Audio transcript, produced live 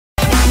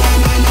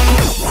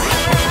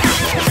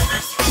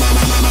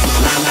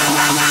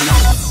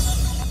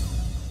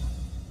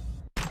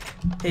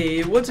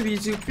Hey, what's up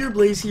YouTube?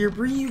 FearxBlaze here,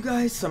 bringing you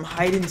guys some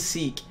hide and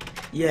seek.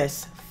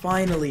 Yes,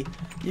 finally.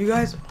 You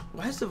guys,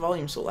 why is the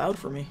volume so loud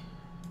for me?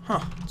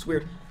 Huh, it's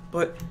weird.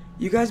 But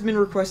you guys have been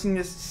requesting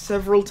this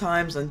several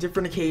times on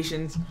different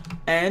occasions,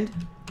 and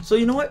so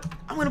you know what?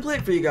 I'm gonna play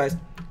it for you guys.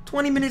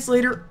 20 minutes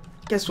later,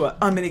 guess what?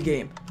 I'm in a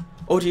game.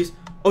 Oh geez,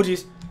 oh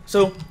geez.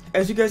 So,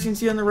 as you guys can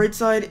see on the right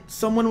side,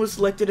 someone was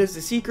selected as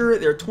the seeker.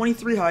 There are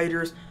 23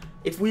 hiders.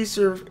 If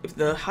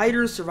the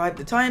hiders survive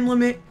the time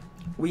limit,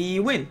 we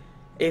win.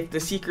 If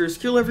the seekers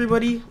kill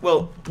everybody,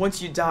 well,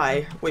 once you're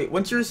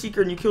a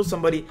seeker and you kill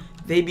somebody,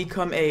 they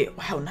become a,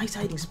 wow, nice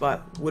hiding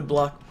spot, wood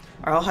block.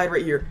 Alright, I'll hide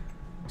right here.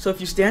 So if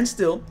you stand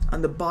still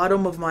on the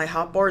bottom of my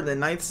hotbar in the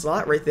 9th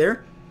slot right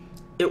there,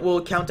 it will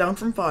count down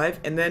from 5,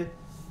 and then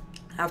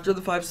after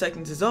the 5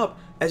 seconds is up,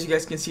 as you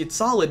guys can see, it's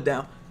solid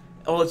now.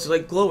 Oh, it's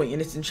like glowing,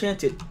 and it's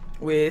enchanted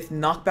with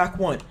knockback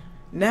 1.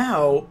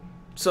 Now,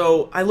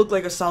 so I look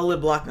like a solid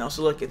block now.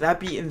 So look, at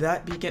that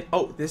beacon,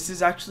 oh, this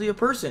is actually a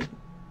person.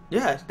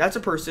 Yeah, that's a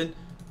person.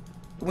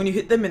 When you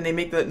hit them and they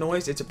make that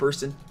noise, it's a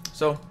person.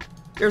 So,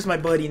 there's my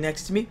buddy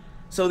next to me.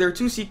 So, there are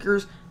 2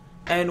 seekers,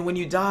 and when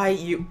you die,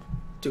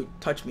 Dude,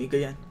 touch me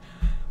again.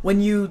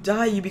 When you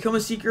die, you become a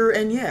seeker,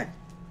 and yeah.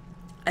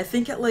 I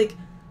think at like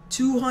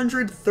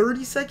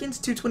 230 seconds,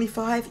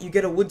 225, you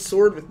get a wood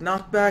sword with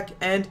knockback,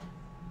 and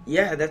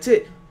yeah, that's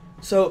it.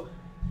 So,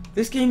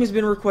 this game has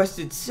been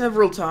requested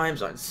several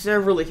times on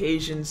several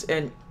occasions,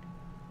 and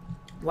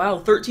wow,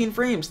 13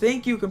 frames.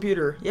 Thank you,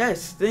 computer.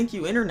 Yes, thank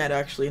you, internet,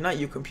 actually. Not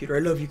you, computer. I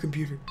love you,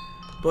 computer.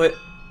 But,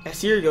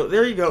 yes, here you go.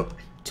 There you go.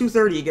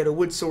 230, you get a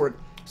wood sword.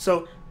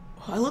 So,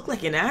 I look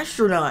like an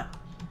astronaut.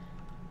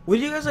 What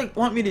do you guys, like,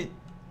 want me to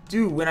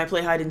do when I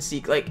play hide and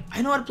seek? Like,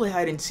 I know how to play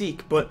hide and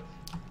seek, but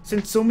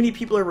since so many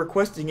people are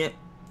requesting it,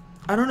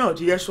 I don't know.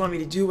 Do you guys want me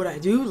to do what I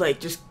do? Like,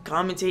 just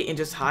commentate and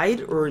just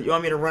hide? Or you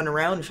want me to run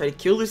around and try to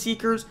kill the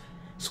seekers?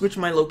 Switch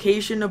my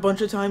location a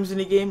bunch of times in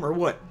a game? Or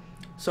what?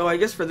 So I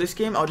guess for this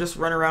game, I'll just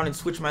run around and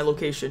switch my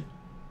location.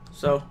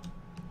 So,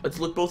 let's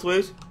look both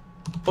ways.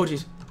 Oh,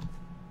 jeez.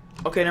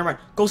 Okay, never mind.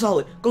 Go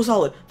solid. Go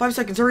solid. 5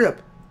 seconds. Hurry up.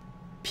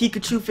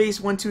 Pikachu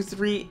face 1, 2,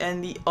 3,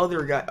 and the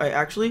other guy.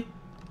 Actually,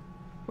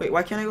 wait.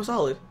 Why can't I go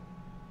solid?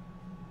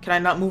 Can I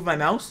not move my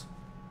mouse?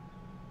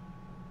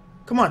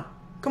 Come on.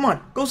 Come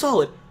on. Go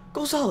solid.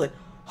 Go solid.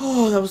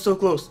 Oh, that was so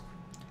close.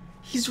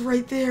 He's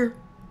right there.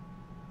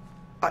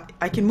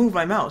 I can move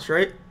my mouse,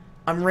 right?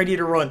 I'm ready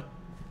to run.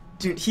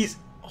 Dude,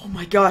 oh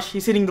my gosh,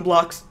 he's hitting the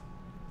blocks.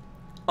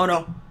 Oh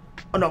no.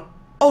 Oh no.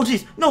 Oh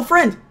jeez. No,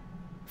 friend.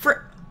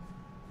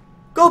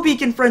 Go,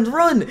 beacon friend,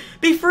 run.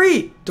 Be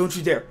free. Don't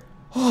you dare.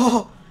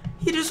 Oh,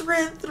 he just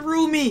ran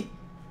through me.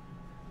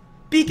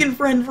 Beacon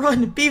friend,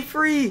 run. Be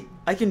free.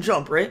 I can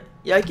jump, right?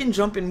 Yeah, I can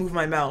jump and move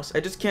my mouse. I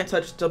just can't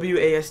touch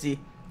WASD.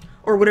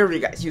 Or whatever you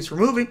guys use for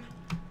moving.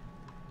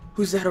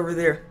 Who's that over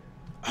there?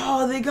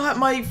 Oh, they got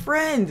my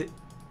friend.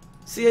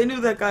 See, I knew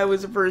that guy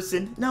was a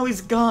person. Now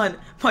he's gone.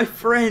 My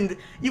friend,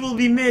 you will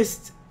be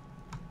missed.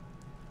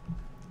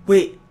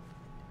 Wait.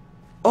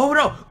 Oh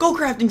no, go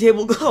crafting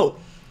table, go.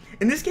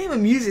 And this game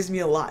amuses me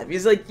a lot.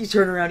 Because like, you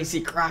turn around, you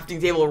see crafting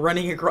table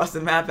running across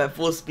the map at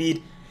full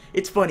speed.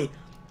 It's funny.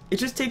 It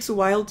just takes a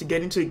while to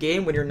get into a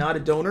game when you're not a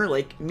donor,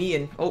 like me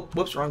and, oh,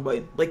 whoops, wrong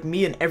button. Like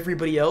me and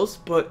everybody else,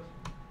 but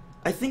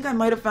I think I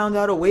might have found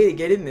out a way to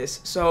get in this.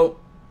 So,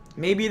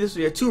 maybe this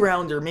will be a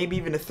 2-rounder, maybe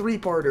even a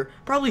 3-parter.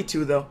 Probably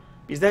 2 though.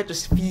 Because that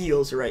just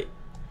feels right.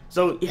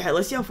 So, yeah,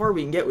 let's see how far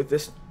we can get with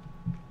this.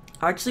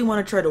 I actually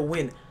want to try to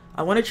win.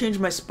 I want to change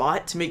my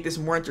spot to make this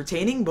more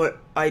entertaining, but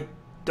I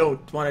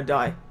don't want to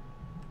die.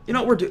 You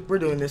know, we're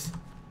doing this.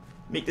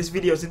 Make this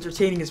video as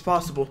entertaining as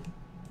possible.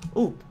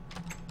 Ooh.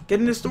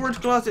 Get in the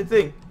storage closet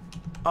thing.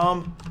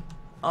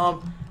 A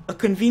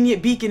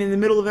convenient beacon in the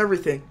middle of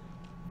everything.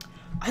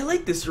 I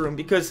like this room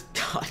because,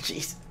 oh,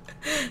 jeez.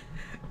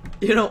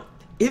 You know,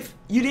 if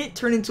you didn't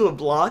turn into a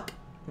block,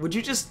 would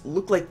you just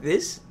look like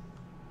this?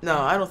 No,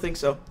 I don't think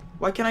so.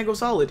 Why can't I go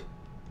solid?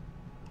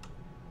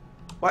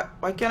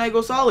 Why can't I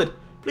go solid?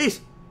 Please.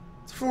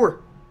 It's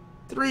 4,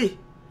 3.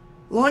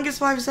 Longest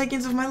 5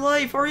 seconds of my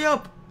life. Hurry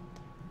up.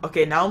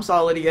 Okay, now I'm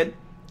solid again.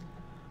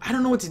 I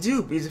don't know what to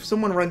do because if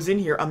someone runs in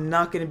here, I'm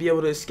not going to be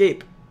able to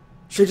escape.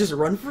 Should I just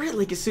run for it?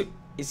 Like, is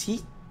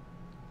he?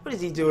 What is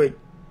he doing?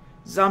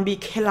 Zombie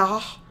killer.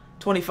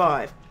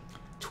 25.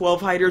 12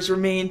 hiders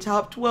remain.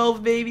 Top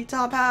 12, baby.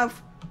 Top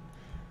half.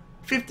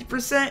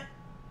 50%.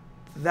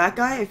 That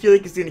guy, I feel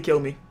like is gonna kill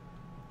me.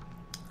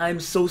 I'm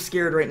so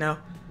scared right now.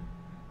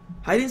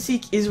 Hide and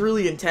seek is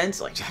really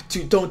intense. Like,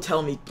 dude, don't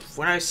tell me.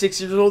 When I was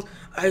 6 years old,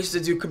 I used to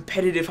do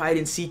competitive hide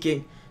and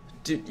seeking.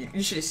 Dude,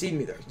 you should have seen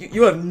me there.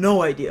 You have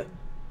no idea.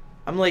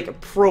 I'm like a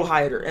pro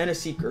hider and a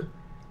seeker.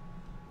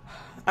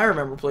 I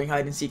remember playing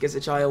hide and seek as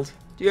a child.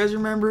 Do you guys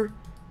remember?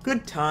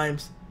 Good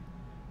times.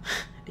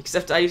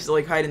 Except I used to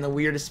like hide in the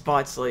weirdest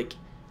spots. Like,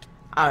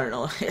 I don't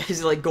know. I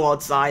used to like go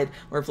outside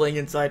or playing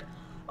inside.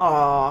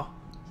 Aww.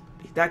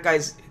 That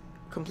guy's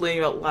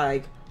complaining about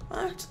lag.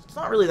 It's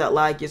not really that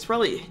laggy. It's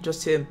probably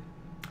just him.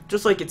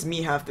 Just like it's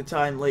me half the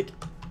time. Like,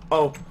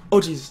 oh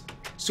Jesus.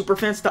 Super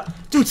fan, stop.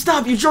 Dude,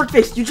 stop, you jerk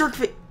face, you jerk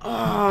face.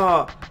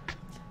 Ah.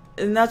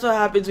 And that's what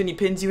happens when he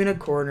pins you in a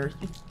corner.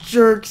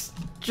 Jerks,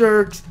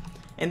 jerks.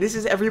 And this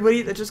is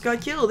everybody that just got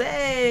killed.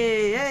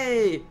 Hey,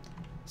 hey.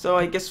 So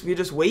I guess we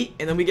just wait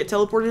and then we get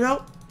teleported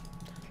out.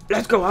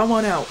 Let's go, I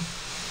want out.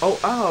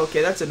 Oh,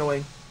 okay, that's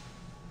annoying.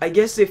 I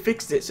guess they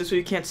fixed it so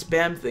you can't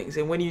spam things.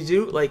 And when you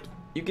do, like,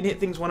 you can hit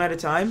things one at a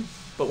time.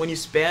 But when you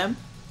spam,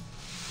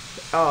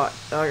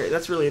 alright,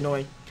 that's really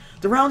annoying.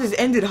 The round has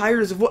ended.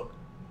 Hires of what?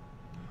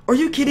 Are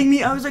you kidding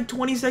me? I was like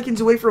 20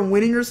 seconds away from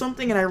winning or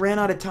something and I ran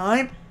out of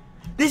time?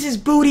 This is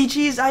booty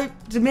cheese. I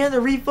demand a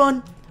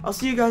refund. I'll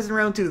see you guys in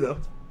round 2 though.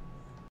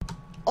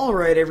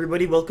 Alright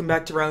everybody, welcome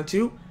back to round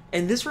 2.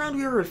 And this round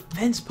we are a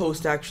fence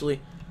post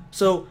actually.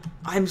 So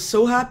I'm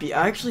so happy.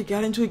 I actually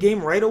got into a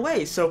game right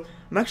away. So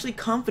I'm actually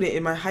confident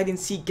in my hide and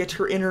seek get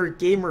her inner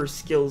gamer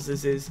skills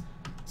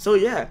So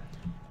yeah.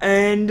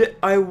 And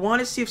I want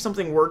to see if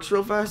something works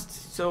real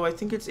fast. So I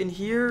think it's in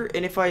here.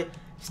 And if I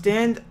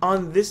stand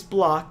on this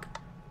block,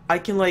 I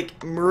can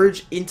like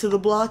merge into the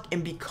block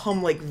and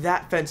become like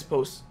that fence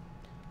post.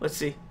 Let's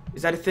see.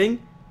 Is that a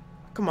thing?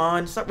 Come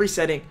on, stop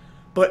resetting.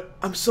 But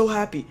I'm so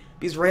happy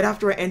because right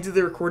after I ended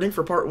the recording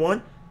for part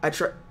 1,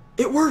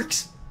 it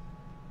works.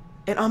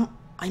 And I'm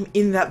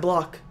in that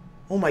block.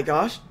 Oh my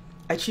gosh.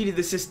 I cheated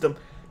the system.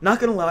 Not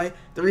gonna lie,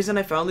 the reason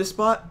I found this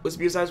spot was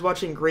because I was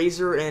watching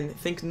Grazer and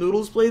Think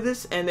Noodles play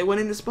this, and they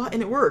went in this spot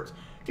and it worked.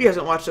 If you guys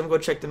haven't watched them, go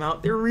check them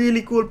out. They're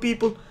really cool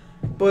people.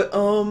 But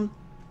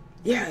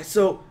yeah,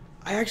 so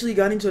I actually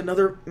got into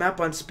another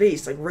map on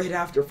space, like right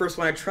after, first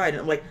one I tried,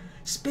 and I'm like,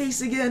 space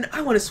again?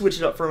 I want to switch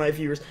it up for my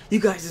viewers. You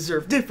guys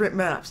deserve different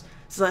maps.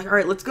 So like,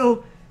 alright, let's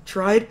go.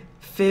 Tried,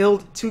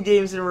 failed, 2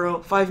 games in a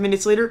row. 5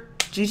 minutes later,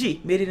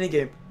 GG, made it in a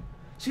game.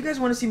 So you guys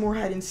want to see more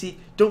hide and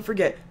seek, don't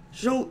forget,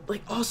 show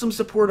like awesome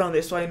support on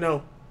this so I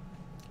know.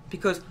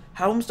 Because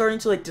how I'm starting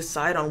to like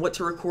decide on what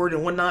to record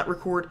and what not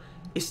record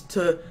is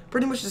to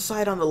pretty much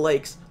decide on the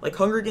likes. Like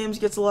Hunger Games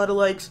gets a lot of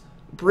likes.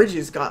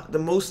 Bridges got the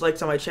most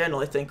likes on my channel,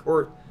 I think,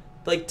 or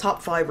like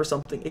top 5 or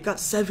something. It got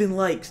 7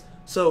 likes.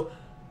 So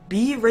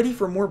be ready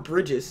for more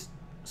Bridges.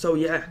 So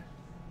yeah.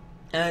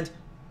 And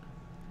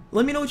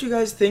let me know what you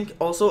guys think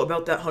also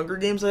about that Hunger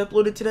Games I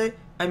uploaded today.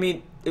 I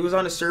mean, it was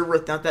on a server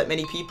with not that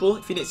many people.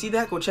 If you didn't see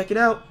that, go check it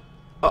out.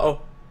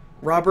 Uh-oh.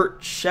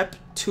 Robert Shep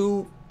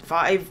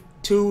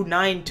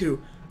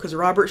 25292. Because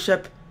Robert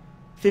Shep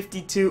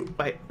 52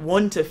 by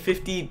 1 to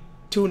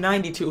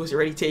 5292 was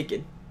already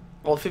taken.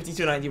 Well,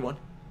 5291.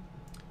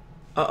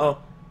 Uh-oh.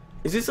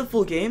 Is this a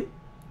full game?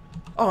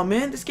 Oh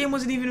man, this game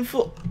wasn't even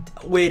full.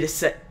 Wait a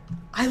sec.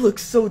 I look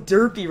so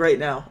derpy right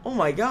now. Oh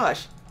my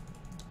gosh.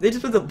 They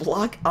just put the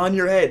block on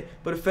your head,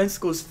 but a fence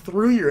goes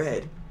through your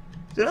head.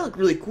 Dude, that look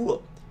really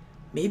cool.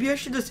 Maybe I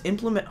should just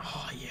implement...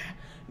 Oh yeah.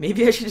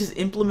 Maybe I should just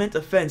implement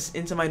a fence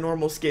into my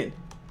normal skin.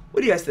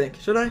 What do you guys think?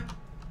 Should I?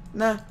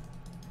 Nah.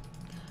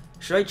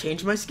 Should I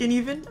change my skin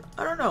even?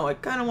 I don't know. I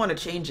kind of want to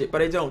change it,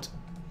 but I don't.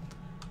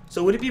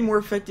 So would it be more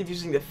effective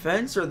using the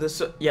fence or the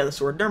sword? Yeah, the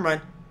sword. Never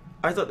mind.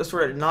 I thought the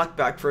sword had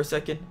knockback for a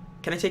second.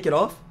 Can I take it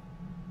off?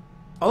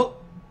 Oh.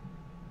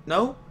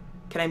 No?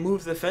 Can I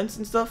move the fence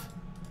and stuff?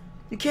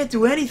 You can't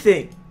do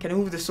anything. Can I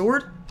move the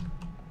sword?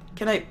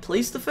 Can I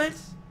place the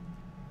fence?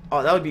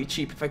 Oh, that would be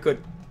cheap if I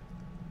could.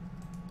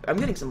 I'm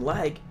getting some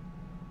lag.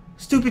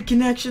 Stupid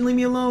connection, leave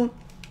me alone.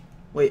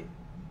 Wait.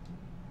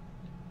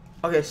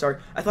 Okay, sorry.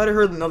 I thought I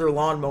heard another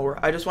lawnmower.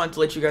 I just wanted to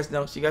let you guys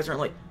know so you guys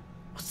aren't like,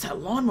 what's that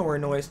lawnmower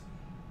noise?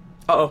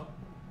 Uh-oh.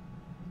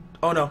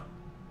 Oh no.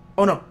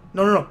 Oh no.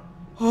 No, no, no.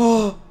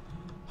 Oh,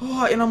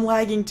 and I'm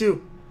lagging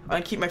too. I'm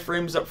gonna keep my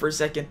frames up for a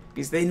second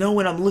because they know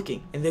when I'm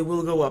looking and they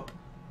will go up.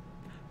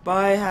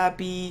 Bye,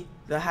 Happy.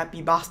 The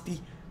Happy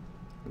Basti.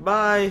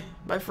 Bye.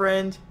 Bye,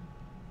 friend.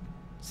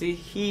 See,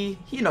 he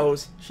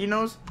knows. She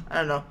knows? I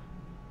don't know.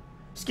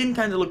 Skin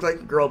kind of looked like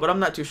a girl, but I'm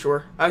not too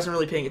sure. I wasn't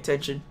really paying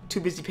attention. Too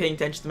busy paying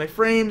attention to my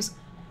frames.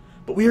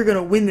 But we are going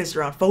to win this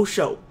round. Faux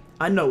show.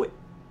 I know it.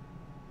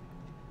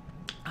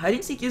 Hide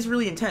and seek is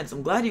really intense.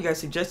 I'm glad you guys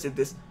suggested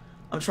this.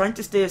 I'm trying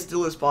to stay as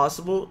still as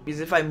possible because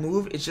if I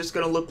move, it's just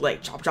going to look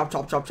like chop, chop,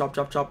 chop, chop, chop,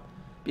 chop, chop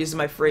because of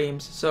my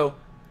frames. So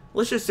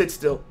let's just sit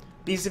still.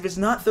 Because if it's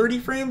not 30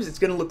 frames, it's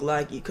going to look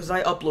laggy because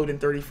I upload in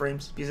 30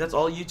 frames because that's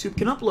all YouTube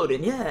can upload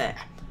in. Yeah.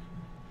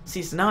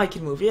 See, so now I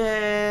can move.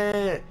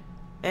 Yeah.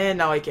 And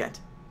now I can't.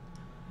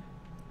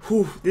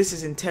 Whew, this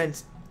is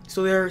intense.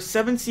 So there are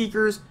 7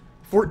 seekers,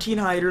 14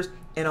 hiders,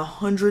 and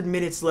 100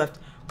 minutes left.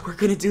 We're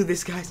gonna do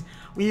this, guys.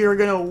 We are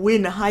gonna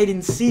win hide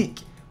and seek.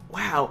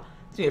 Wow.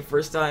 It's gonna be the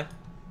first time.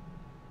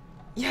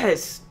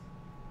 Yes.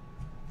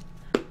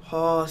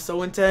 Oh,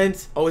 so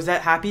intense. Oh, is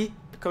that Happy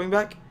coming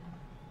back?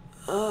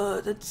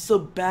 That's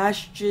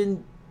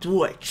Sebastian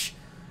Deutsch.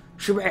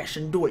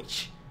 Sebastian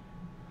Deutsch.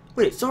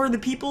 Wait, so are the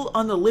people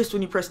on the list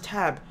when you press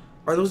tab,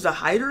 are those the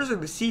hiders or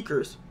the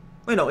seekers?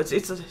 Wait, no, it's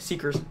the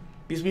seekers.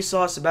 Because we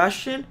saw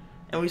Sebastian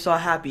and we saw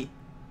Happy.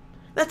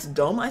 That's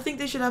dumb. I think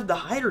they should have the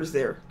hiders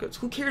there. Because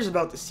who cares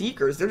about the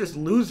seekers? They're just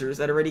losers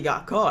that already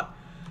got caught.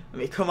 I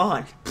mean, come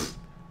on.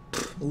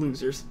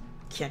 Losers.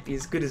 Can't be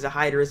as good as a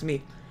hider as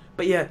me.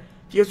 But yeah,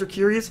 if you guys are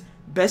curious,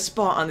 best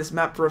spot on this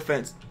map for a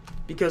fence.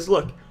 Because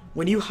look,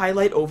 when you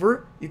highlight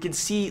over, you can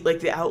see like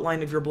the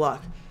outline of your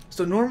block.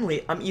 So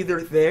normally I'm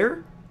either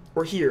there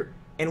or here.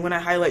 And when I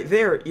highlight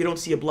there, you don't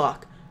see a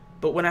block.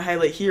 But when I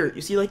highlight here,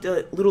 you see like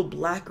the little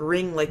black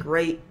ring like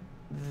right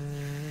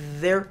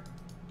there.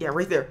 Yeah,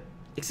 right there.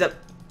 Except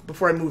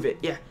before I move it.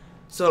 Yeah.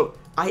 So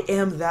I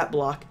am that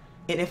block.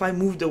 And if I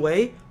moved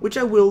away, which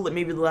I will,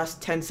 maybe the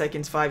last 10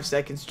 seconds, 5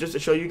 seconds, just to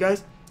show you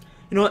guys.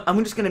 You know what?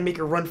 I'm just going to make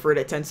a run for it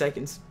at 10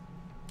 seconds.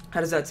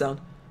 How does that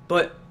sound?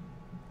 But,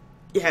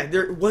 yeah,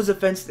 there was a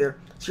fence there.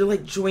 So you're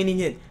like joining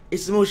in.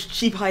 It's the most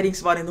cheap hiding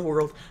spot in the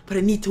world. But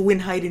I need to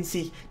win hide and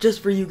seek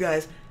just for you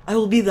guys. I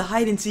will be the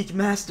hide and seek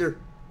master.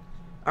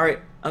 Alright,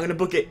 I'm going to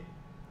book it.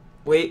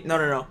 Wait,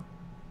 no.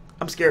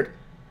 I'm scared.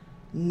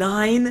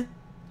 9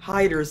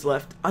 hiders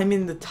left. I'm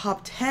in the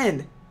top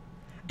 10.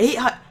 8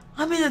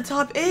 I'm in the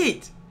top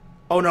 8.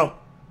 Oh no.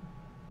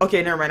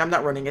 Okay, never mind. I'm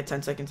not running at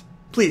 10 seconds.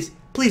 Please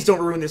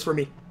don't ruin this for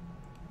me.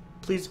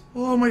 Please.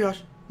 Oh my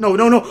gosh. No.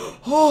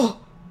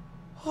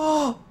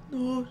 Oh,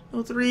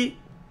 no. 3,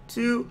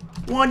 2,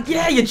 1.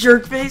 Yeah, you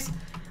jerk face.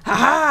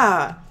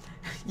 Haha.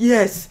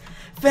 Yes.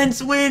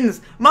 Fence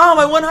wins. Mom,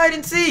 I won hide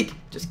and seek.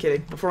 Just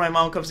kidding. Before my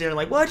mom comes here and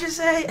like, what'd you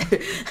say?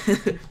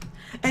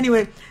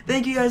 Anyway,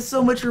 thank you guys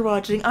so much for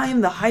watching. I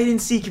am the hide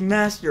and seek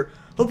master.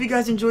 Hope you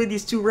guys enjoyed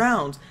these 2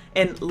 rounds.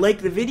 And like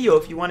the video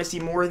if you want to see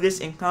more of this,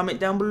 and comment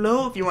down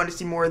below if you want to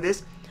see more of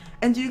this.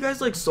 And do you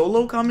guys like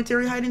solo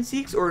commentary hide and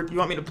seeks, or do you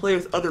want me to play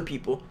with other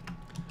people?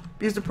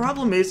 Because the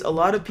problem is, a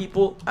lot of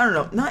people, I don't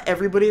know, not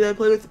everybody that I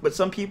play with, but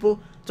some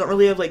people don't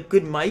really have like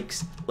good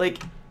mics.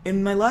 Like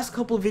in my last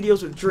couple of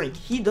videos with Drink,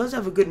 he does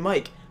have a good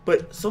mic,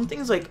 but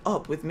something's like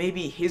up with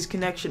maybe his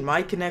connection,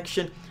 my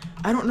connection.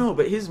 I don't know,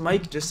 but his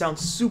mic just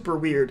sounds super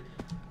weird.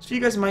 So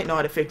you guys might know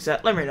how to fix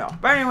that. Let me know.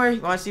 But anyway,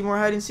 you want to see more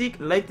hide and seek?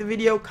 Like the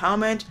video,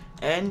 comment,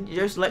 and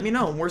just let me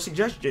know more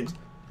suggestions.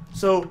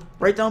 So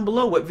write down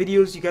below what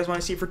videos you guys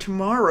want to see for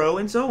tomorrow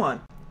and so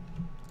on.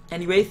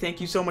 Anyway, thank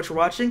you so much for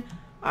watching.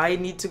 I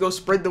need to go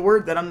spread the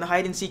word that I'm the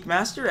hide and seek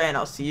master, and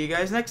I'll see you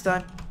guys next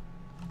time.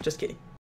 Just kidding.